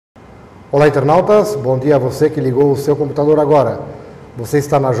Olá, internautas, bom dia a você que ligou o seu computador agora. Você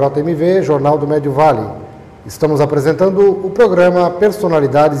está na JMV, Jornal do Médio Vale. Estamos apresentando o programa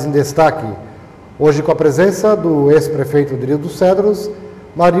Personalidades em Destaque. Hoje com a presença do ex-prefeito de Rio dos Cedros,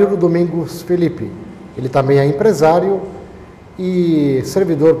 Marildo Domingos Felippi. Ele também é empresário e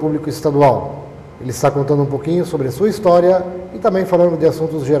servidor público estadual. Ele está contando um pouquinho sobre a sua história e também falando de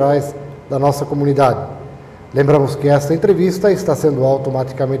assuntos gerais da nossa comunidade. Lembramos que esta entrevista está sendo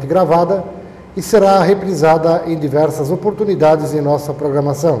automaticamente gravada e será reprisada em diversas oportunidades em nossa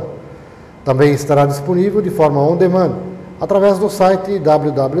programação. Também estará disponível de forma on demand, através do site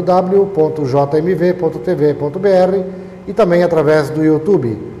www.jmv.tv.br e também através do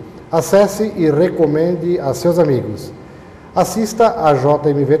YouTube. Acesse e recomende a seus amigos. Assista a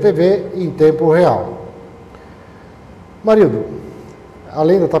JMV TV em tempo real. Marildo,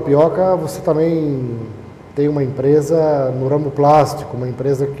 além da Thapyoka, você também tem uma empresa no ramo plástico, uma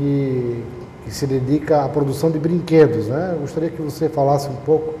empresa que se dedica à produção de brinquedos, né? Eu gostaria que você falasse um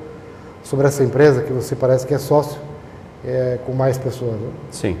pouco sobre essa empresa, que você parece que é sócio com mais pessoas, né?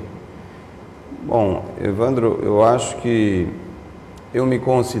 Sim. Bom, Evandro, eu acho que eu me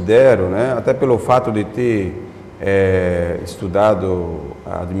considero, né, até pelo fato de ter estudado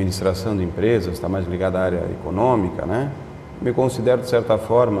a administração de empresas, está mais ligado à área econômica, né? Me considero, de certa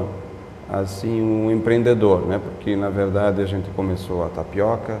forma, assim, um empreendedor, né? Porque, na verdade, a gente começou a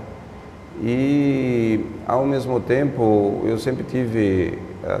Thapyoka e, ao mesmo tempo, eu sempre tive,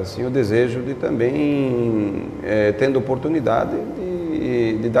 assim, o desejo de também, tendo oportunidade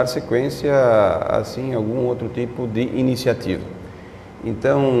de dar sequência, assim, a algum outro tipo de iniciativa.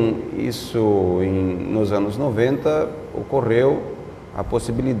 Então, isso, nos anos 90, ocorreu a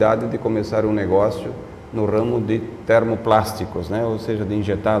possibilidade de começar um negócio no ramo de termoplásticos, né? Ou seja, de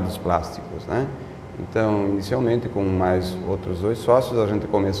injetados plásticos, né? Então, inicialmente, com mais outros 2 sócios, a gente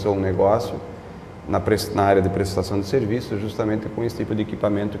começou um negócio na área de prestação de serviços, justamente com esse tipo de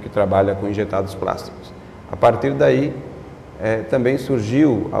equipamento que trabalha com injetados plásticos. A partir daí, também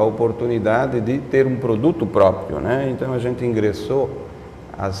surgiu a oportunidade de ter um produto próprio, né? Então, a gente ingressou,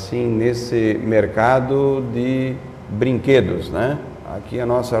 assim, nesse mercado de brinquedos, né? Aqui a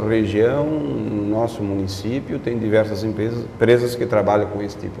nossa região, no nosso município, tem diversas empresas que trabalham com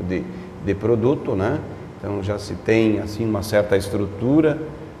esse tipo de produto, né? Então já se tem, assim, uma certa estrutura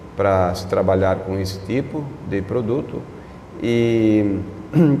para se trabalhar com esse tipo de produto. E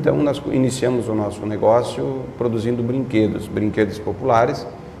então nós iniciamos o nosso negócio produzindo brinquedos populares,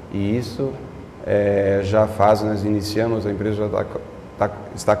 e isso nós iniciamos, a empresa já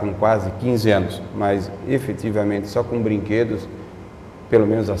está com quase 15 anos, mas efetivamente só com brinquedos pelo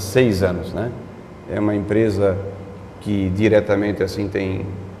menos há 6 anos, né? É uma empresa que diretamente, assim, tem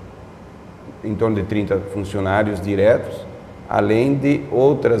em torno de 30 funcionários diretos, além de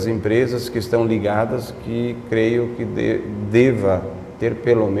outras empresas que estão ligadas, que creio que deva ter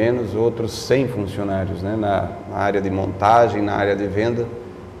pelo menos outros 100 funcionários, né? Na área de montagem, na área de venda,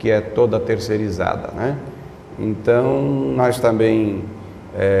 que é toda terceirizada, né? Então, nós também,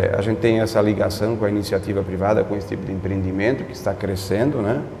 a gente tem essa ligação com a iniciativa privada, com esse tipo de empreendimento que está crescendo,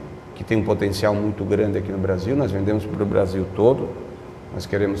 né? Que tem um potencial muito grande aqui no Brasil. Nós vendemos para o Brasil todo, nós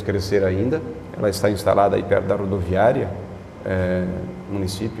queremos crescer ainda. Ela está instalada aí perto da rodoviária,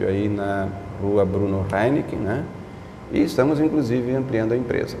 município aí na rua Bruno Heineken, né? E estamos, inclusive, ampliando a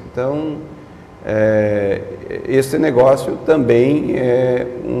empresa. Então, esse negócio também é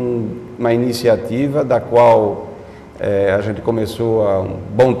uma iniciativa da qual a gente começou há um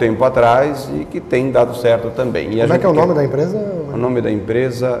bom tempo atrás e que tem dado certo também. E Como é que é o nome da empresa? O nome da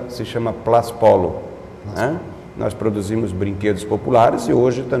empresa se chama Plaspolo, né? Nós produzimos brinquedos populares e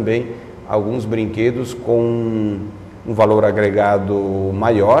hoje também alguns brinquedos com um valor agregado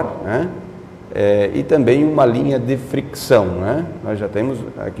maior, né? E também uma linha de fricção, né? Nós já temos,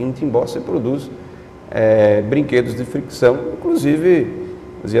 aqui em Timbó se produz brinquedos de fricção, inclusive,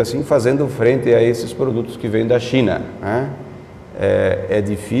 dizer assim, fazendo frente a esses produtos que vêm da China, né? É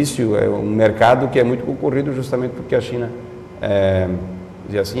difícil, é um mercado que é muito concorrido justamente porque a China,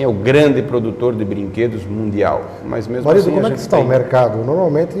 dizer assim, é o grande produtor de brinquedos mundial. Mas mesmo Marildo, assim, como é que está o mercado?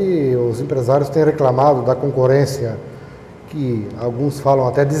 Normalmente os empresários têm reclamado da concorrência, que alguns falam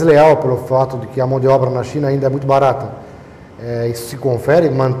até desleal pelo fato de que a mão de obra na China ainda é muito barata. Isso se confere?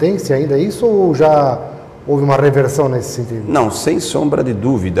 Mantém-se ainda isso ou já houve uma reversão nesse sentido? Não, sem sombra de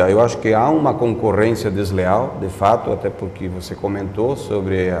dúvida. Eu acho que há uma concorrência desleal, de fato, até porque você comentou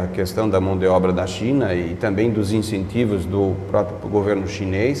sobre a questão da mão de obra da China e também dos incentivos do próprio governo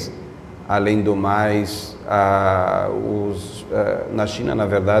chinês. Além do mais, na China, na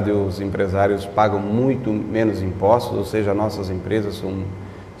verdade, os empresários pagam muito menos impostos, ou seja, nossas empresas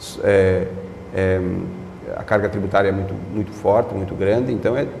a carga tributária é muito forte, muito grande,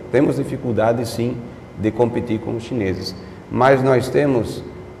 então temos dificuldade sim de competir com os chineses. Mas nós temos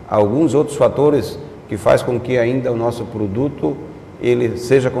alguns outros fatores que faz com que ainda o nosso produto ele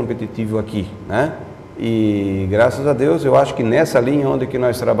seja competitivo aqui, né? E graças a Deus eu acho que nessa linha onde que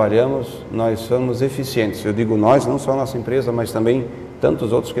nós trabalhamos, nós somos eficientes. Eu digo nós, não só a nossa empresa, mas também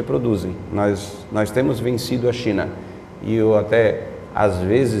tantos outros que produzem. Nós temos vencido a China. E eu até, às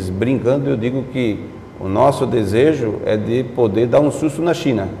vezes, brincando, eu digo que o nosso desejo é de poder dar um susto na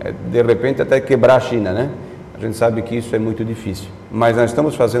China, de repente até quebrar a China, né? A gente sabe que isso é muito difícil, mas nós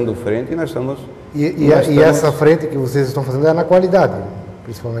estamos fazendo frente e nós estamos... E essa frente que vocês estão fazendo é na qualidade,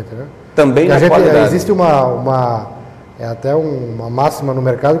 principalmente, né? Também na qualidade. Existe até uma máxima no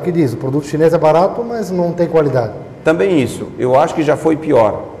mercado que diz, o produto chinês é barato, mas não tem qualidade. Também isso, eu acho que já foi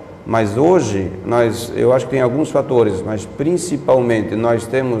pior, mas hoje eu acho que tem alguns fatores, mas principalmente nós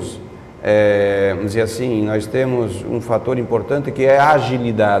temos, vamos dizer assim, nós temos um fator importante que é a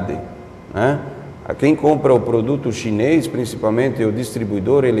agilidade, né? Quem compra o produto chinês, principalmente o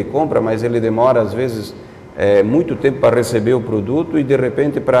distribuidor, ele compra, mas ele demora às vezes muito tempo para receber o produto e de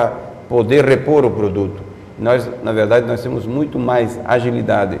repente para poder repor o produto. Na verdade, nós temos muito mais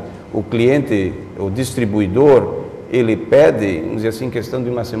agilidade. O cliente, o distribuidor, ele pede, vamos dizer assim, questão de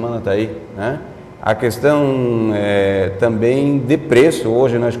uma semana está aí, né? A questão também de preço,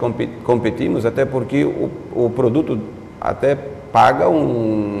 hoje nós competimos, até porque o produto até paga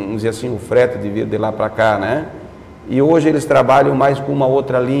vamos dizer assim, o frete de vir de lá para cá, né? E hoje eles trabalham mais com uma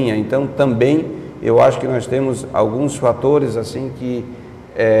outra linha, então também eu acho que nós temos alguns fatores assim que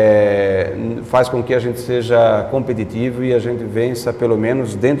faz com que a gente seja competitivo e a gente vença, pelo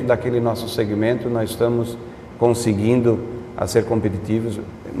menos dentro daquele nosso segmento, nós estamos conseguindo a ser competitivos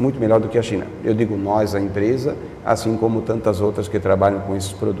muito melhor do que a China. Eu digo nós, a empresa, assim como tantas outras que trabalham com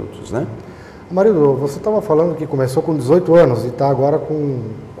esses produtos, né? Marildo, você estava falando que começou com 18 anos e está agora com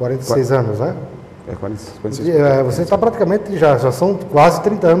 46 anos, né? 46. Você está praticamente, já são quase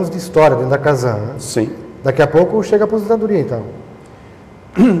 30 anos de história dentro da Casan, né? Sim. Daqui a pouco chega a aposentadoria, então.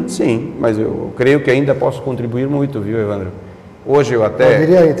 Sim, mas eu creio que ainda posso contribuir muito, viu, Evandro? Hoje eu até... Eu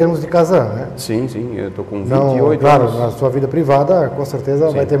diria em termos de Casan, né? Sim, eu estou com 28 claro, anos. na sua vida privada, com certeza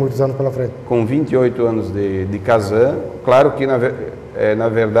Sim. Vai ter muitos anos pela frente. Com 28 anos de Casan, claro que na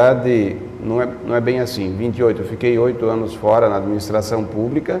verdade não é bem assim. 28, eu fiquei 8 anos fora na administração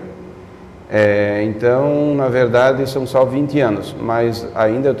pública, então na verdade são só 20 anos, mas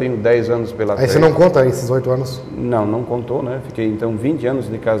ainda eu tenho 10 anos pela frente. Aí você não conta esses 8 anos? Não contou, né? Fiquei então 20 anos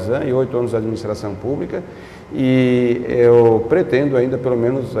de Casan e 8 anos de administração pública. E eu pretendo ainda, pelo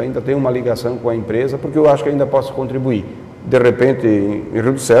menos, ainda ter uma ligação com a empresa, porque eu acho que ainda posso contribuir. De repente, em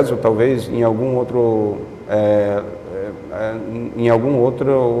Rio dos Cedros, ou talvez em algum outro,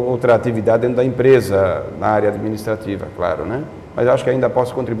 outra atividade dentro da empresa, na área administrativa, claro, né? Mas eu acho que ainda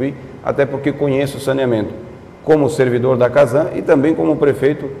posso contribuir, até porque conheço o saneamento. Como servidor da Casan e também como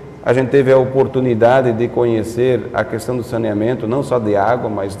prefeito, a gente teve a oportunidade de conhecer a questão do saneamento, não só de água,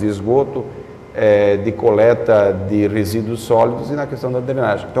 mas de esgoto, de coleta de resíduos sólidos e na questão da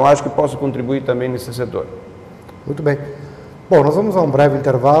drenagem. Então, acho que posso contribuir também nesse setor. Muito bem. Bom, nós vamos a um breve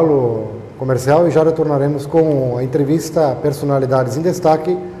intervalo comercial e já retornaremos com a entrevista Personalidades em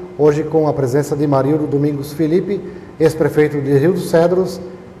Destaque, hoje com a presença de Marildo Domingos Felippi, ex-prefeito de Rio dos Cedros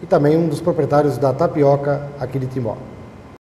e também um dos proprietários da Thapyoka aqui de Timbó.